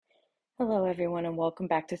Hello, everyone, and welcome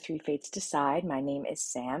back to Three Fates Decide. My name is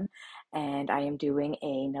Sam, and I am doing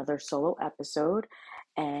another solo episode.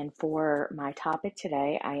 And for my topic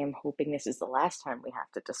today, I am hoping this is the last time we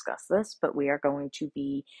have to discuss this, but we are going to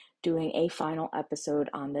be doing a final episode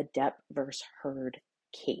on the Depp versus Heard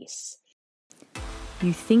case.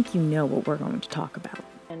 You think you know what we're going to talk about.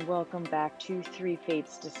 And welcome back to Three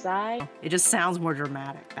Fates Decide. It just sounds more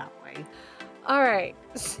dramatic that way. All right,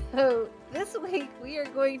 so this week we are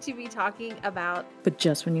going to be talking about... But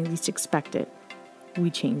just when you least expect it,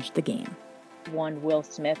 we changed the game. One, Will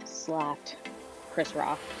Smith slapped Chris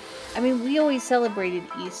Rock. I mean, we always celebrated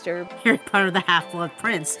Easter. Harry Potter the Half-Blood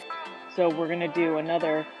Prince. So we're going to do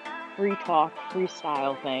another free talk,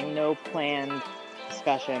 freestyle thing, no planned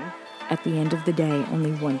discussion. At the end of the day,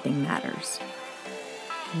 only one thing matters.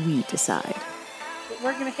 We decide.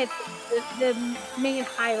 We're going to hit the main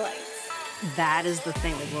highlights. That is the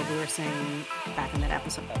thing, like what we were saying back in that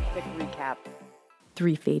episode. Quick recap.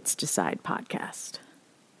 Three Fates Decide podcast.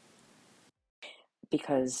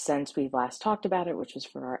 Because since we last talked about it, which was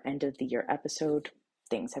for our end of the year episode,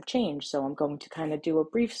 things have changed. So I'm going to kind of do a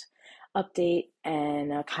brief update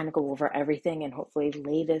and kind of go over everything and hopefully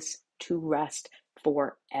lay this to rest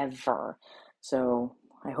forever. So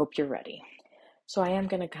I hope you're ready. So I am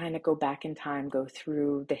going to kind of go back in time, go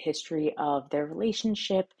through the history of their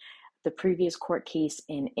relationship, the previous court case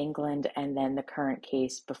in England, and then the current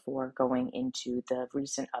case before going into the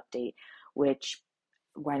recent update, which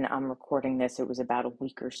when I'm recording this, it was about a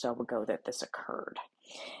week or so ago that this occurred.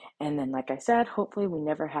 And then, like I said, hopefully we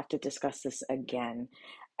never have to discuss this again.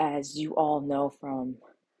 As you all know from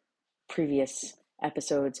previous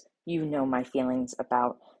episodes, you know my feelings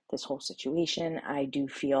about this whole situation. I do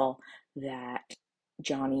feel that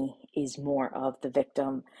Johnny is more of the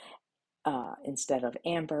victim instead of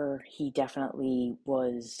Amber. He definitely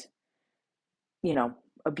was,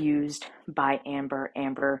 abused by Amber.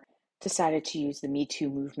 Amber decided to use the Me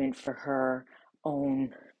Too movement for her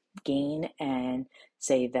own gain and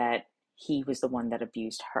say that he was the one that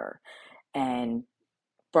abused her and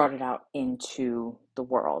brought it out into the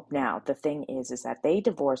world. Now, the thing is that they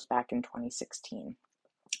divorced back in 2016.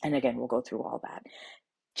 And again, we'll go through all that.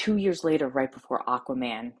 2 years later, right before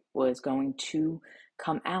Aquaman was going to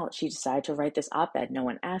come out, she decided to write this op-ed. No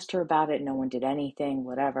one asked her about it. No one did anything,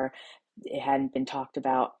 whatever. It hadn't been talked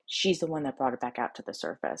about. She's the one that brought it back out to the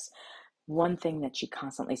surface. One thing that she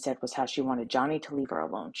constantly said was how she wanted Johnny to leave her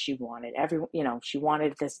alone. She wanted she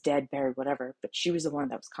wanted this dead, buried, whatever, but she was the one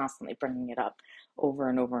that was constantly bringing it up over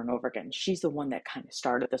and over and over again. She's the one that kind of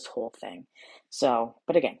started this whole thing. So,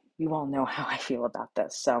 but again, you all know how I feel about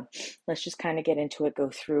this. So let's just kind of get into it, go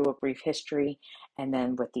through a brief history, and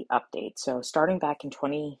then with the update. So starting back in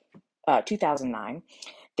 2009,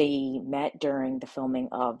 they met during the filming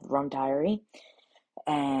of Rum Diary,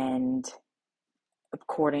 and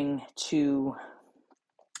according to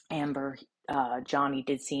Amber, Johnny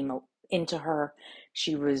did seem into her.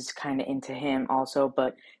 She was kind of into him also,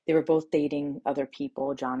 but they were both dating other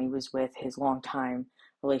people. Johnny was with his longtime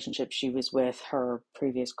relationship. She was with her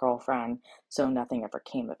previous girlfriend, so nothing ever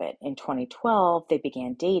came of it. In 2012, they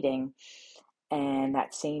began dating, and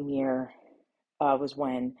that same year was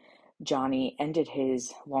when Johnny ended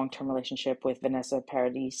his long-term relationship with Vanessa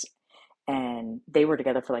Paradis, and they were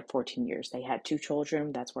together for like 14 years. They had 2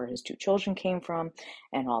 children. That's where his 2 children came from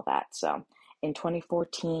and all that. So in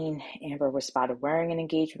 2014, Amber was spotted wearing an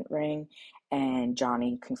engagement ring, and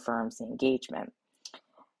Johnny confirms the engagement.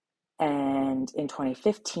 And in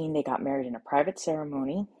 2015, they got married in a private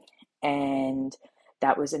ceremony, and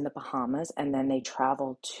that was in the Bahamas. And then they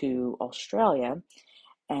traveled to Australia,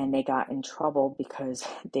 and they got in trouble because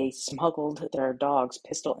they smuggled their dogs,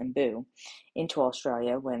 Pistol and Boo, into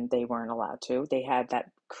Australia when they weren't allowed to. They had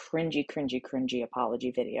that cringy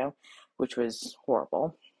apology video, which was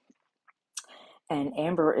horrible. And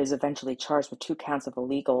Amber is eventually charged with 2 counts of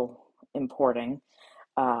illegal importing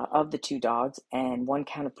of the 2 dogs and 1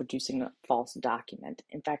 count of producing a false document.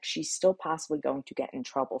 In fact, she's still possibly going to get in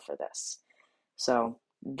trouble for this. So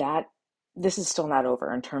this is still not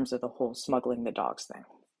over in terms of the whole smuggling the dogs thing.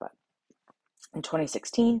 But in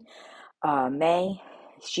 2016, May,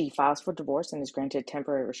 she files for divorce and is granted a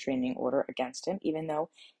temporary restraining order against him, even though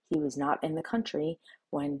he was not in the country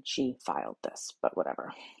when she filed this, but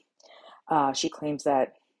whatever. She claims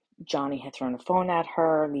that Johnny had thrown a phone at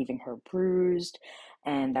her, leaving her bruised,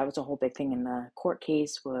 and that was a whole big thing in the court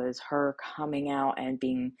case, was her coming out and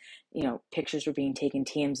being, pictures were being taken.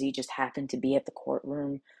 TMZ just happened to be at the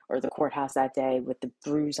courtroom or the courthouse that day with the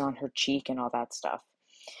bruise on her cheek and all that stuff.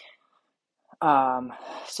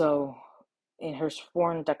 So In her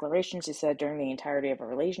sworn declaration, she said, during the entirety of our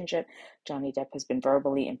relationship, Johnny Depp has been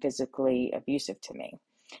verbally and physically abusive to me.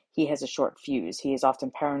 He has a short fuse. He is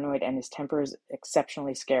often paranoid, and his temper is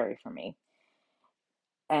exceptionally scary for me.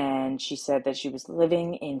 And she said that she was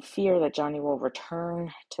living in fear that Johnny will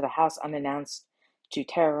return to the house unannounced to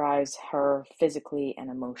terrorize her physically and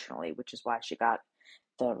emotionally, which is why she got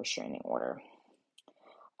the restraining order.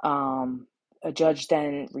 A judge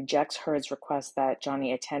then rejects Heard's request that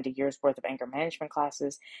Johnny attend a year's worth of anger management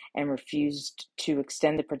classes and refused to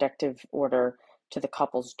extend the protective order to the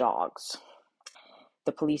couple's dogs.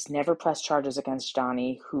 The police never pressed charges against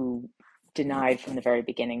Johnny, who denied from the very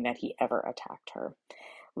beginning that he ever attacked her.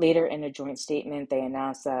 Later, in a joint statement, they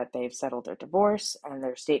announced that they've settled their divorce, and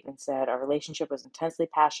their statement said, our relationship was intensely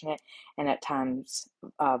passionate and at times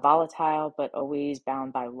volatile, but always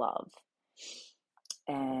bound by love.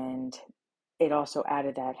 And it also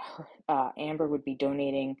added that Amber would be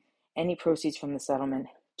donating any proceeds from the settlement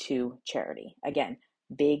to charity. Again,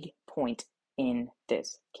 big point in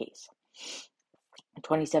this case. In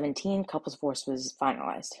 2017, couples divorce was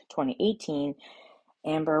finalized. 2018,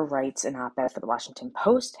 Amber writes an op-ed for the Washington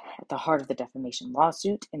Post at the heart of the defamation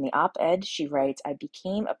lawsuit. In the op-ed, she writes, I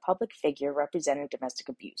became a public figure representing domestic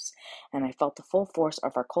abuse, and I felt the full force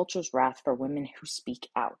of our culture's wrath for women who speak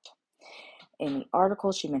out. In the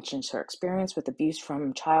article, she mentions her experience with abuse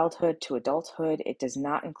from childhood to adulthood. It does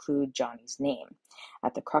not include Johnny's name.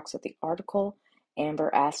 At the crux of the article,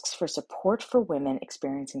 Amber asks for support for women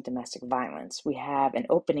experiencing domestic violence. We have an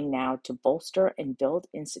opening now to bolster and build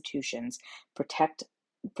institutions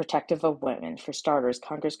protective of women. For starters,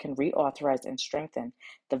 Congress can reauthorize and strengthen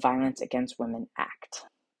the Violence Against Women Act.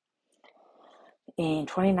 In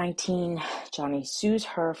 2019, Johnny sues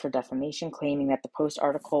her for defamation, claiming that the Post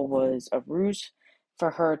article was a ruse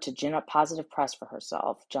for her to gin up positive press for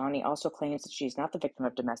herself. Johnny also claims that she's not the victim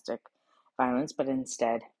of domestic violence, but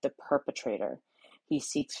instead the perpetrator. He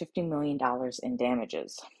seeks $50 million in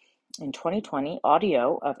damages. In 2020,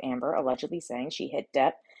 audio of Amber allegedly saying she hit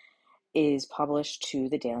Depp is published to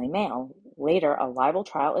the Daily Mail. Later, a libel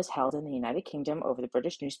trial is held in the United Kingdom over the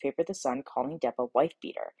British newspaper The Sun, calling Depp a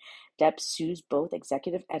wife-beater. Depp sues both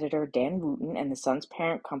executive editor Dan Wootton and The Sun's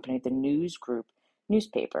parent company, the News Group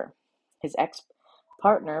newspaper. His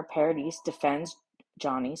ex-partner, Paradis, defends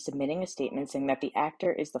Johnny, submitting a statement saying that the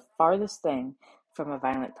actor is the farthest thing from a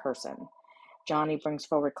violent person. Johnny brings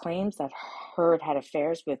forward claims that Heard had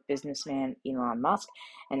affairs with businessman Elon Musk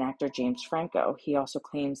and actor James Franco. He also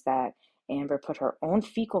claims that Amber put her own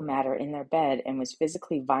fecal matter in their bed and was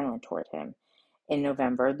physically violent toward him. In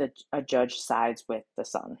November, a judge sides with The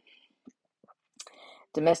Sun.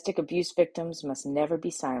 Domestic abuse victims must never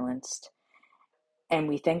be silenced, and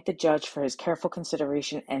we thank the judge for his careful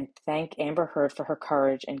consideration and thank Amber Heard for her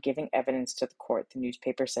courage in giving evidence to the court, the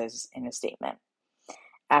newspaper says in a statement.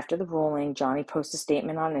 After the ruling, Johnny posts a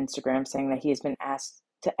statement on Instagram saying that he has been asked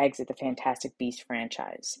to exit the Fantastic Beasts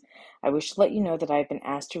franchise. I wish to let you know that I have been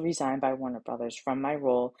asked to resign by Warner Brothers from my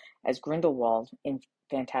role as Grindelwald in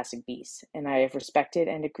Fantastic Beasts, and I have respected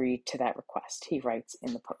and agreed to that request, he writes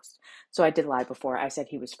in the post. So I did lie before. I said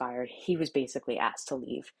he was fired. He was basically asked to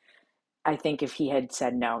leave. I think if he had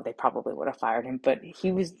said no, they probably would have fired him, but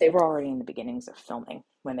they were already in the beginnings of filming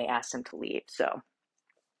when they asked him to leave, so,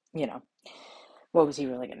 what was he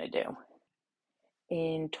really going to do?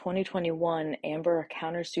 In 2021, Amber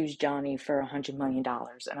countersues Johnny for $100 million.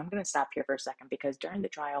 And I'm going to stop here for a second because during the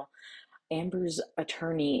trial, Amber's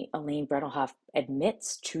attorney, Elaine Bredelhoff,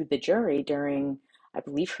 admits to the jury during, I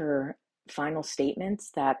believe, her final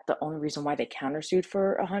statements that the only reason why they countersued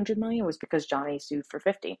for $100 million was because Johnny sued for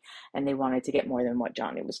 50 and they wanted to get more than what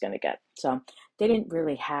Johnny was going to get. So they didn't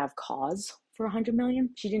really have cause for $100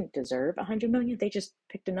 million. She didn't deserve $100 million. They just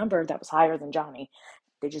picked a number that was higher than Johnny.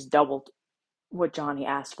 They just doubled what Johnny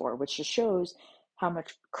asked for, which just shows how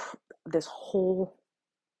much this whole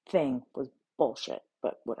thing was bullshit,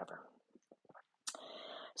 but whatever.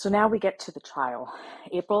 So now we get to the trial.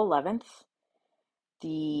 April 11th,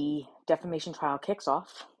 the defamation trial kicks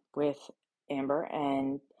off with Amber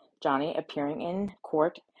and Johnny appearing in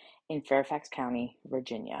court in Fairfax County,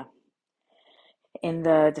 Virginia. In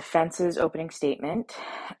the defense's opening statement,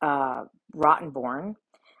 Rottenborn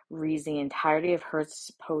reads the entirety of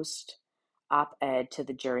Heard's post op-ed to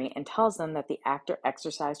the jury and tells them that the actor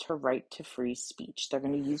exercised her right to free speech. They're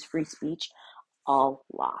going to use free speech a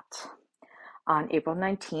lot. On April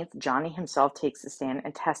 19th, Johnny himself takes the stand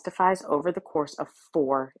and testifies over the course of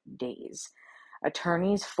 4 days.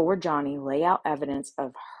 Attorneys for Johnny lay out evidence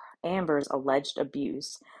of Amber's alleged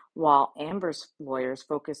abuse, while Amber's lawyers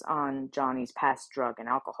focus on Johnny's past drug and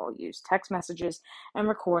alcohol use, text messages, and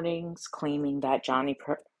recordings claiming that Johnny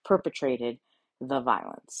perpetrated the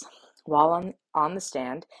violence. While on the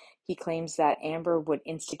stand, he claims that Amber would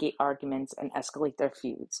instigate arguments and escalate their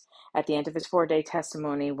feuds. At the end of his 4-day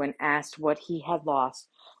testimony, when asked what he had lost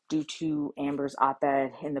due to Amber's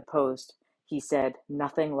op-ed in the Post, he said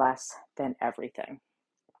nothing less than everything,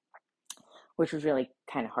 which was really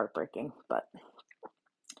kind of heartbreaking. But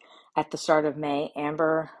at the start of May,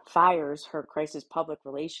 Amber fires her crisis public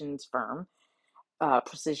relations firm,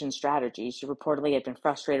 Precision Strategy. She reportedly had been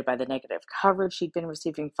frustrated by the negative coverage she'd been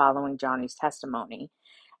receiving following Johnny's testimony,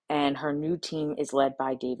 and her new team is led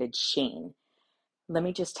by David Shane. Let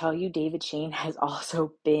me just tell you, David Shane has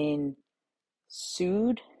also been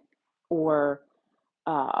sued or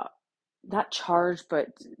not charged, but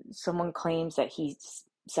someone claims that he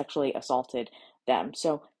sexually assaulted them.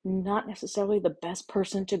 So not necessarily the best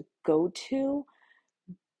person to go to,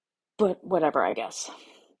 but whatever, I guess.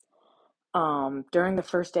 During the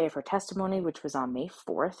first day of her testimony, which was on May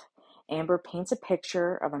 4th, Amber paints a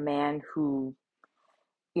picture of a man who,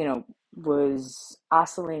 was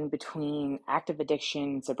oscillating between active addiction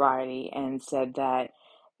and sobriety, and said that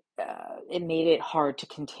it made it hard to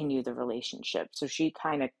continue the relationship. So she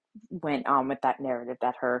kind of went on with that narrative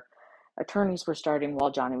that her attorneys were starting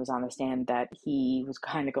while Johnny was on the stand, that he was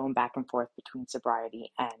kind of going back and forth between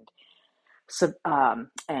sobriety and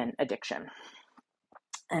addiction.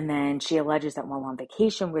 And then she alleges that while on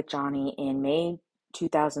vacation with Johnny in May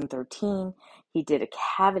 2013, he did a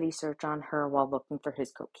cavity search on her while looking for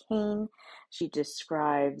his cocaine. She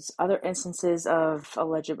describes other instances of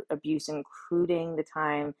alleged abuse, including the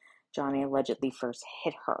time Johnny allegedly first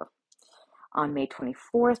hit her. On May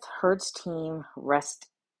 24th, Heard's team rests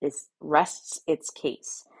its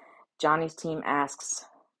case. Johnny's team asks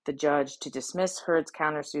the judge to dismiss Heard's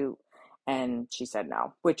countersuit, and she said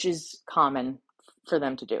no, which is common for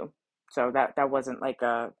them to do. So that wasn't like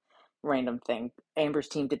a random thing. Amber's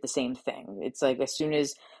team did the same thing. It's like as soon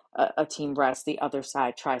as a team rests, the other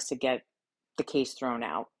side tries to get the case thrown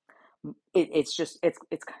out. It's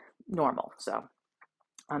normal. So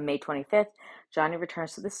on May 25th, Johnny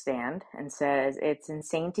returns to the stand and says it's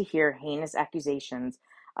insane to hear heinous accusations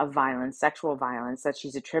of violence, sexual violence, that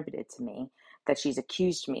she's attributed to me, that she's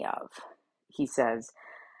accused me of, he says.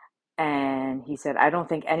 And he said, I don't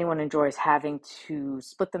think anyone enjoys having to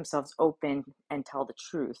split themselves open and tell the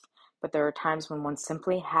truth, but there are times when one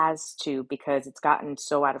simply has to, because it's gotten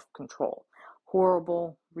so out of control.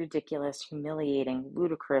 Horrible, ridiculous, humiliating,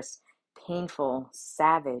 ludicrous, painful,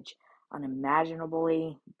 savage,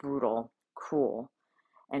 unimaginably brutal, cruel,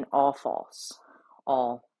 and all false.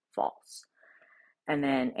 All false. And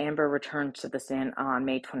then Amber returned to the stand on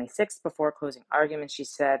May 26th. Before closing arguments, she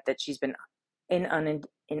said that she's been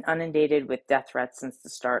inundated with death threats since the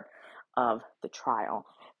start of the trial.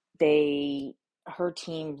 Her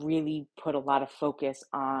team really put a lot of focus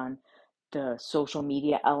on the social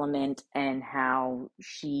media element and how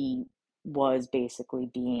she was basically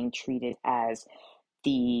being treated as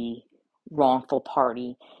the wrongful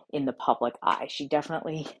party in the public eye. She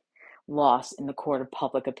definitely lost in the court of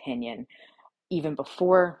public opinion, even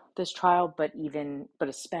before this trial, but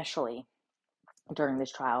especially during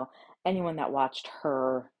this trial. Anyone that watched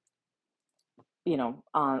her,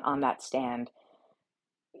 on that stand,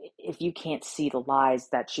 if you can't see the lies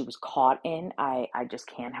that she was caught in, I just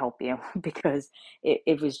can't help you, because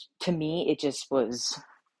it was, to me, it just was,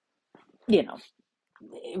 it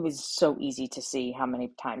was so easy to see how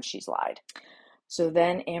many times she's lied. So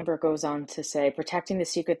then Amber goes on to say, protecting the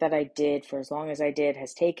secret that I did for as long as I did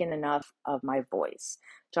has taken enough of my voice.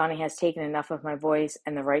 Johnny has taken enough of my voice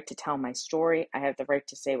and the right to tell my story. I have the right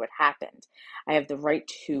to say what happened. I have the right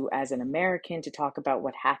to, as an American, to talk about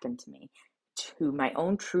what happened to me, to my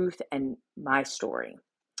own truth and my story.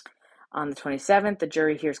 On the 27th, the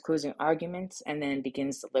jury hears closing arguments and then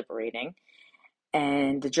begins deliberating.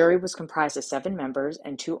 And the jury was comprised of 7 members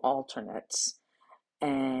and 2 alternates.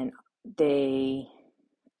 And they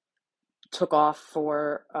took off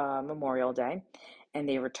for Memorial Day, and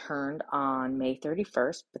they returned on May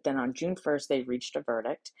 31st, but then on June 1st, they reached a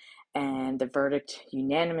verdict, and the verdict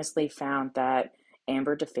unanimously found that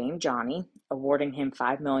Amber defamed Johnny, awarding him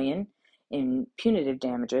 $5 million in punitive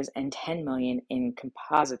damages and $10 million in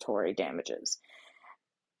compensatory damages.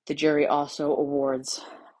 The jury also awarded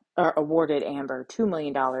Amber $2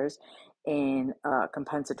 million in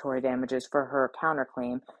compensatory damages for her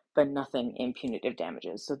counterclaim, but nothing in punitive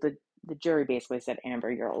damages. So the jury basically said,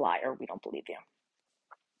 Amber, you're a liar. We don't believe you.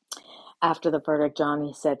 After the verdict,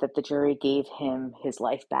 Johnny said that the jury gave him his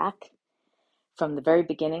life back. From the very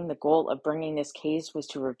beginning, the goal of bringing this case was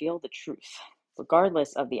to reveal the truth,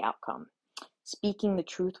 regardless of the outcome. Speaking the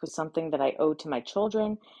truth was something that I owed to my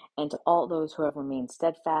children and to all those who have remained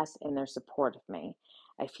steadfast in their support of me.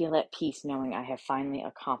 I feel at peace knowing I have finally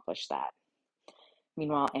accomplished that.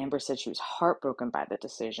 Meanwhile, Amber said she was heartbroken by the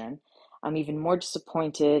decision. I'm even more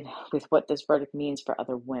disappointed with what this verdict means for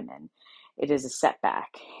other women. It is a setback.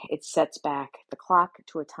 It sets back the clock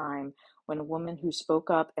to a time when a woman who spoke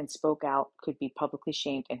up and spoke out could be publicly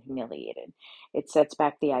shamed and humiliated. It sets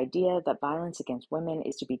back the idea that violence against women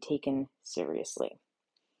is to be taken seriously.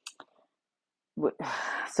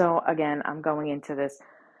 So again, I'm going into this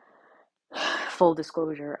full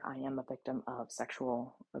disclosure. I am a victim of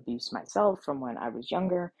sexual abuse myself from when I was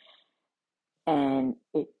younger. And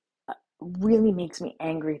it really makes me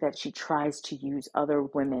angry that she tries to use other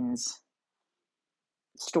women's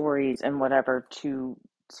stories and whatever to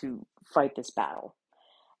fight this battle.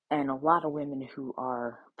 And a lot of women who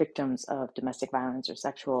are victims of domestic violence or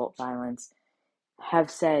sexual violence have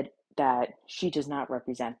said that she does not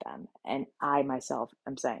represent them. And I myself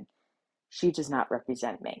am saying she does not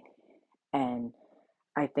represent me. And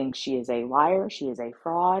I think she is a liar, she is a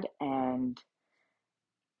fraud, and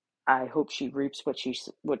I hope she reaps what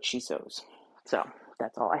she sows. So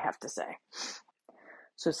that's all I have to say.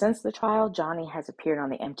 So since the trial, Johnny has appeared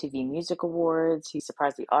on the MTV Music Awards. He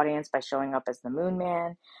surprised the audience by showing up as the Moon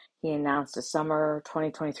Man. He announced a summer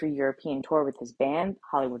 2023 European tour with his band,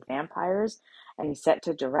 Hollywood Vampires, and he's set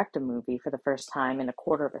to direct a movie for the first time in a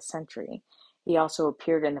quarter of a century. He also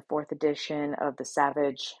appeared in the 4th edition of the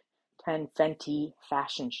Savage 10 Fenty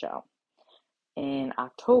fashion show. In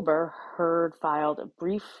October, Heard filed a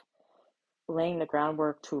brief laying the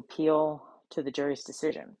groundwork to appeal to the jury's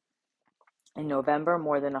decision. In November,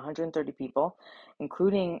 more than 130 people,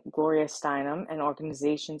 including Gloria Steinem and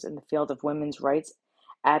organizations in the field of women's rights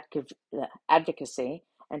advocacy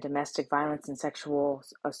and domestic violence and sexual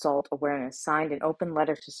assault awareness, signed an open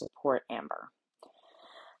letter to support Amber.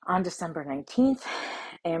 On December 19th,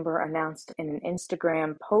 Amber announced in an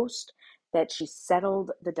Instagram post that she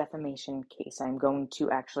settled the defamation case. I'm going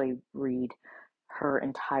to actually read her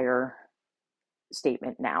entire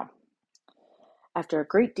statement now. After a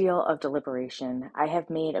great deal of deliberation, I have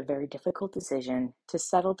made a very difficult decision to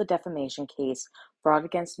settle the defamation case brought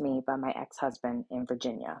against me by my ex-husband in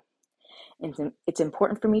Virginia. It's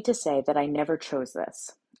important for me to say that I never chose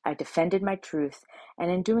this. I defended my truth,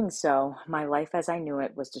 and in doing so, my life as I knew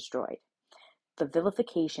it was destroyed. The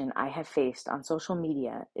vilification I have faced on social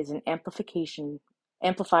media is an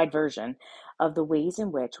amplified version of the ways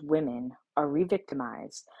in which women are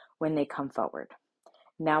re-victimized when they come forward.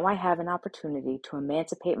 Now I have an opportunity to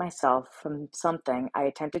emancipate myself from something I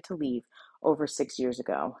attempted to leave over 6 years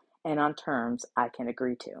ago, and on terms I can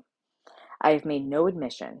agree to. I have made no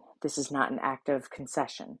admission. This is not an act of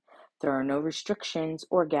concession. There are no restrictions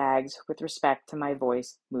or gags with respect to my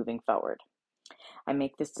voice moving forward. I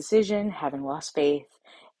make this decision having lost faith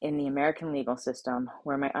in the American legal system,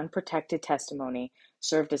 where my unprotected testimony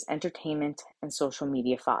served as entertainment and social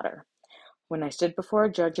media fodder. When I stood before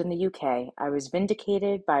a judge in the UK, I was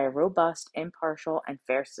vindicated by a robust, impartial, and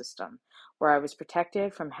fair system, where I was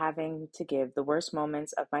protected from having to give the worst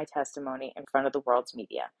moments of my testimony in front of the world's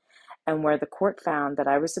media, and where the court found that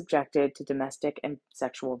I was subjected to domestic and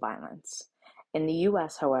sexual violence. In the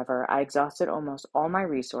US, however, I exhausted almost all my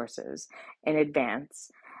resources in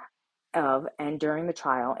advance of and during the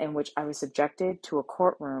trial, in which I was subjected to a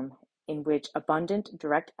courtroom in which abundant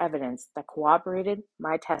direct evidence that corroborated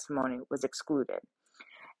my testimony was excluded,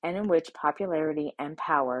 and in which popularity and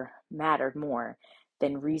power mattered more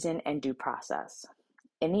than reason and due process.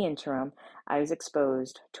 In the interim, I was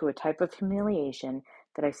exposed to a type of humiliation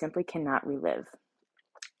that I simply cannot relive.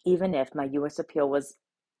 Even if my U.S. appeal was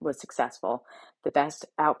successful, the best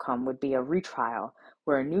outcome would be a retrial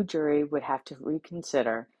where a new jury would have to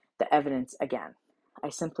reconsider the evidence again. I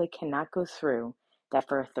simply cannot go through that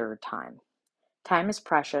for a third time. Time is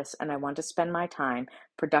precious, and I want to spend my time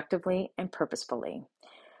productively and purposefully.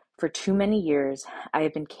 For too many years, I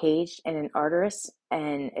have been caged in an arduous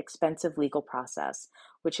and expensive legal process,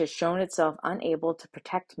 which has shown itself unable to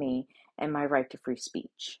protect me and my right to free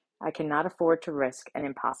speech. I cannot afford to risk an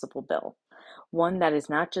impossible bill, one that is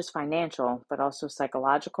not just financial, but also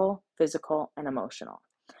psychological, physical, and emotional.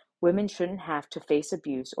 Women shouldn't have to face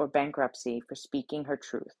abuse or bankruptcy for speaking her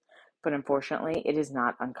truth, but unfortunately, it is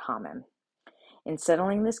not uncommon. In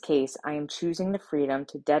settling this case, I am choosing the freedom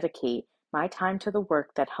to dedicate my time to the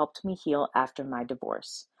work that helped me heal after my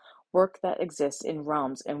divorce, work that exists in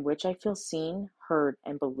realms in which I feel seen, heard,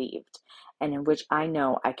 and believed, and in which I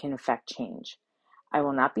know I can effect change. I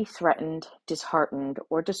will not be threatened, disheartened,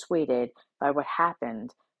 or dissuaded by what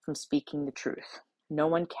happened from speaking the truth. No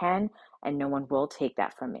one can and no one will take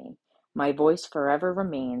that from me. My voice forever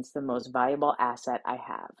remains the most valuable asset I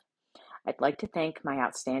have. I'd like to thank my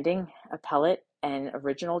outstanding appellate and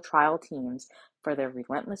original trial teams for their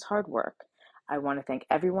relentless hard work. I want to thank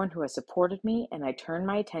everyone who has supported me, and I turn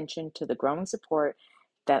my attention to the growing support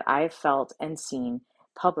that I have felt and seen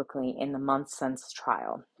publicly in the months since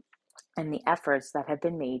trial, and the efforts that have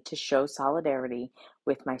been made to show solidarity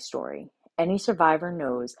with my story. Any survivor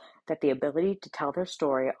knows that the ability to tell their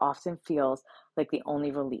story often feels like the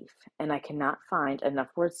only relief, and I cannot find enough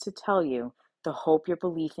words to tell you the hope your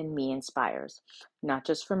belief in me inspires, not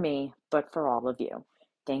just for me, but for all of you.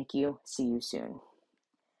 Thank you. See you soon.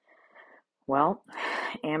 Well,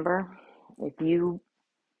 Amber, if you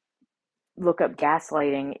look up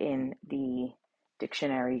gaslighting in the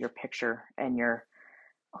dictionary, your picture and your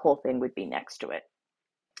whole thing would be next to it.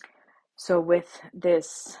 So with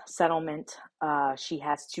this settlement, she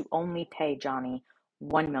has to only pay Johnny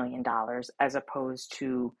 $1 million as opposed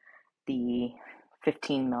to the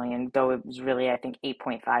 15 million, though it was really, I think,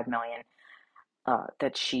 8.5 million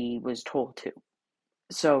that she was told to.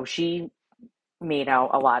 So she made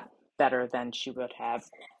out a lot better than she would have.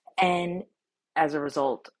 And as a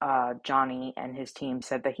result, Johnny and his team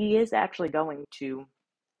said that he is actually going to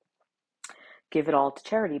give it all to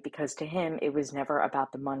charity, because to him, it was never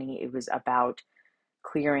about the money. It was about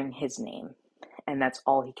clearing his name. And that's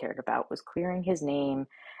all he cared about, was clearing his name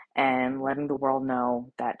and letting the world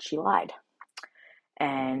know that she lied.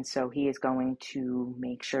 And so he is going to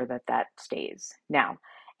make sure that that stays. Now,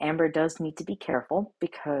 Amber does need to be careful,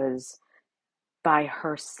 because by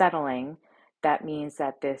her settling, that means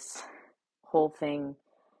that this whole thing,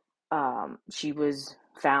 she was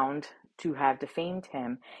found to have defamed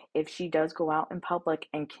him. If she does go out in public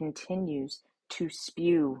and continues to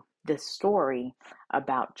spew this story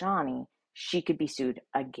about Johnny, she could be sued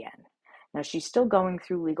again. Now, she's still going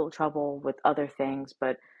through legal trouble with other things,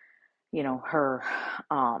 but her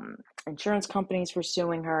insurance companies were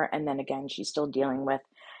suing her, and then again, she's still dealing with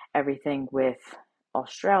everything with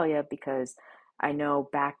Australia, because I know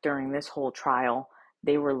back during this whole trial,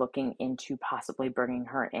 they were looking into possibly bringing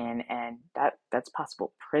her in, and that's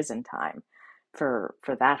possible prison time for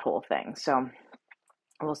that whole thing. So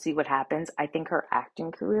we'll see what happens. I think her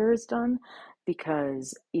acting career is done,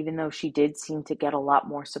 because even though she did seem to get a lot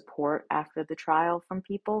more support after the trial from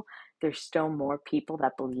people, there's still more people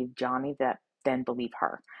that believe Johnny than believe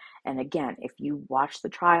her. And again, if you watch the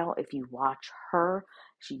trial, if you watch her,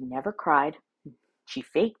 she never cried. She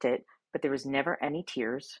faked it, but there was never any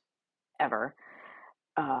tears, ever.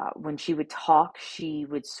 When she would talk, she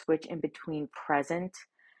would switch in between present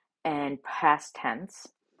and past tense.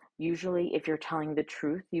 Usually, if you're telling the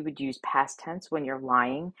truth, you would use past tense. When you're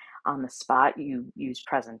lying on the spot, you use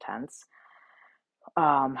present tense.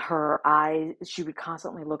 Her eyes, she would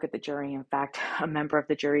constantly look at the jury. In fact, a member of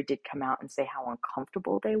the jury did come out and say how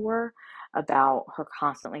uncomfortable they were about her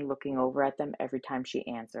constantly looking over at them every time she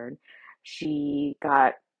answered. She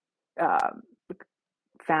got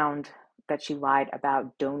found that she lied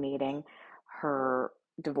about donating her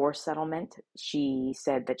divorce settlement. She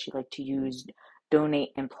said that she liked to use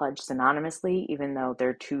donate and pledge synonymously, even though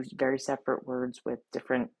they're two very separate words with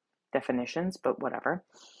different definitions, but whatever.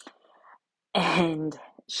 And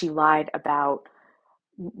she lied about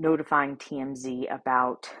notifying TMZ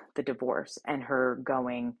about the divorce and her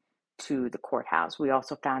going to the courthouse. We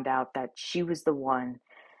also found out that she was the one,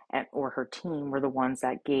 or her team were the ones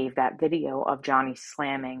that gave that video of Johnny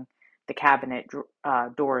slamming the cabinet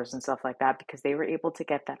doors and stuff like that, because they were able to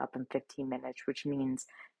get that up in 15 minutes, which means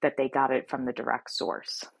that they got it from the direct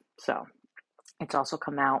source. So it's also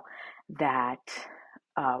come out that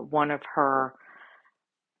one of her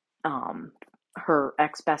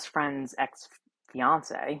ex-best friend's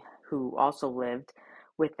ex-fiance, who also lived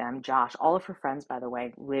with them, Josh, all of her friends, by the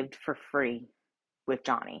way, lived for free with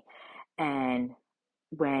Johnny. And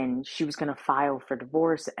when she was going to file for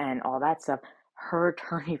divorce and all that stuff, her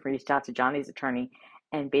attorney reached out to Johnny's attorney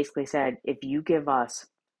and basically said, if you give us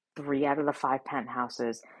 3 out of the 5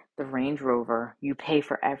 penthouses, the Range Rover, you pay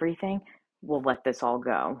for everything, we'll let this all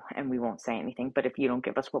go and we won't say anything. But if you don't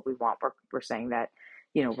give us what we want, we're saying that,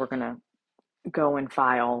 we're going to go and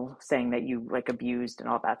file saying that you abused and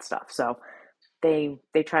all that stuff. So they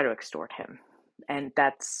try to extort him. And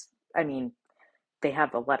that's, they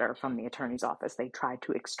have a letter from the attorney's office. They tried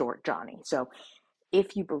to extort Johnny. So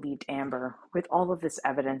if you believed Amber with all of this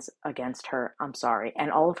evidence against her, I'm sorry. And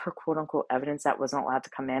all of her quote unquote evidence that wasn't allowed to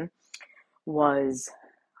come in was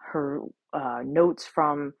her notes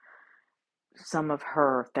from some of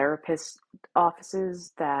her therapist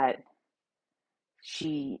offices, that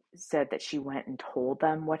she said that she went and told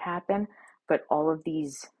them what happened. But all of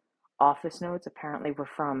these office notes apparently were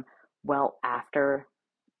from well after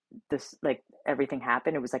this, like everything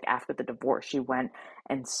happened. It was like after the divorce, she went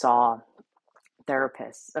and saw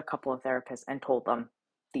therapists, a couple of therapists, and told them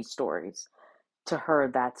these stories. To her,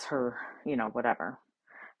 that's her, whatever,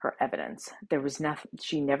 her evidence. There was nothing,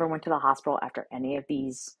 she never went to the hospital after any of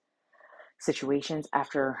these situations,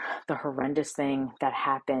 after the horrendous thing that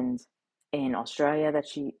happened in Australia that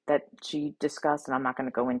she discussed, and I'm not going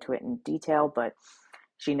to go into it in detail, but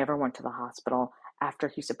she never went to the hospital after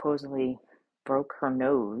he supposedly broke her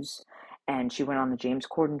nose, and she went on the James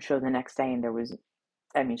Corden show the next day,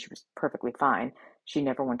 and she was perfectly fine. She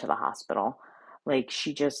never went to the hospital. Like,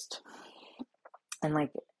 she just, and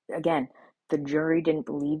like, again, the jury didn't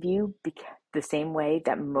believe you the same way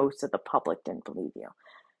that most of the public didn't believe you,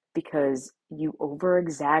 because you over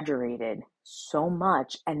exaggerated so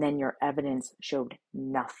much, and then your evidence showed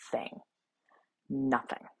nothing.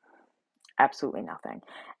 Nothing. Absolutely nothing.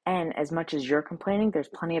 And as much as you're complaining, there's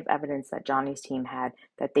plenty of evidence that Johnny's team had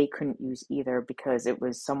that they couldn't use either, because it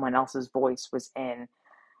was someone else's voice was in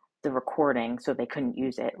the recording, so they couldn't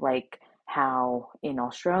use it. Like how in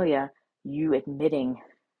Australia, you admitting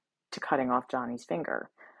to cutting off Johnny's finger,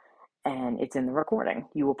 and it's in the recording.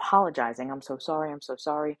 You apologizing, I'm so sorry, I'm so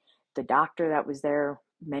sorry. The doctor that was there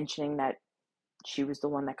mentioning that she was the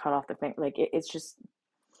one that cut off the finger. Like, it's just,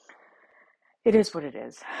 it is what it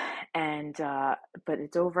is. And, but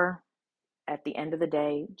it's over. At the end of the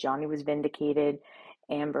day, Johnny was vindicated.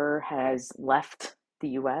 Amber has left the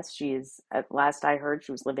US. She is, at last I heard,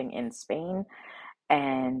 she was living in Spain.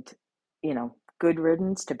 And, good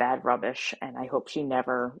riddance to bad rubbish. And I hope she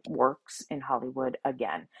never works in Hollywood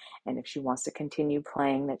again. And if she wants to continue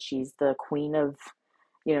playing that she's the queen of,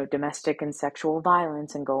 domestic and sexual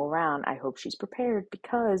violence and go around, I hope she's prepared,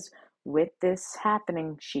 because with this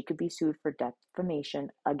happening, she could be sued for defamation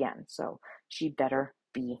again. So she better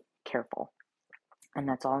be careful. And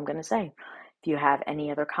that's all I'm going to say. If you have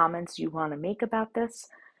any other comments you want to make about this,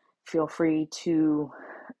 feel free to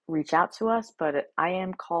reach out to us. But I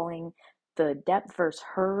am calling the Depp vs.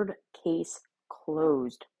 Heard case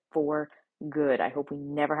closed for good. I hope we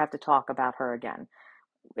never have to talk about her again.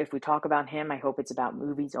 If we talk about him, I hope it's about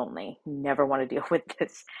movies only. Never want to deal with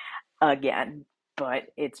this again. But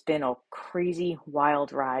it's been a crazy,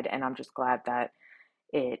 wild ride, and I'm just glad that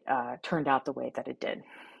it turned out the way that it did.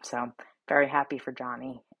 So very happy for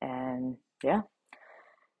Johnny. And yeah,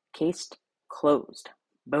 case closed.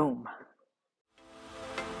 Boom.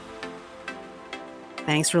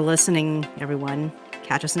 Thanks for listening, everyone.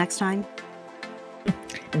 Catch us next time.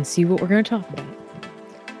 And see what we're going to talk about.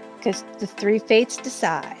 Because the three fates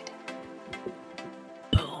decide.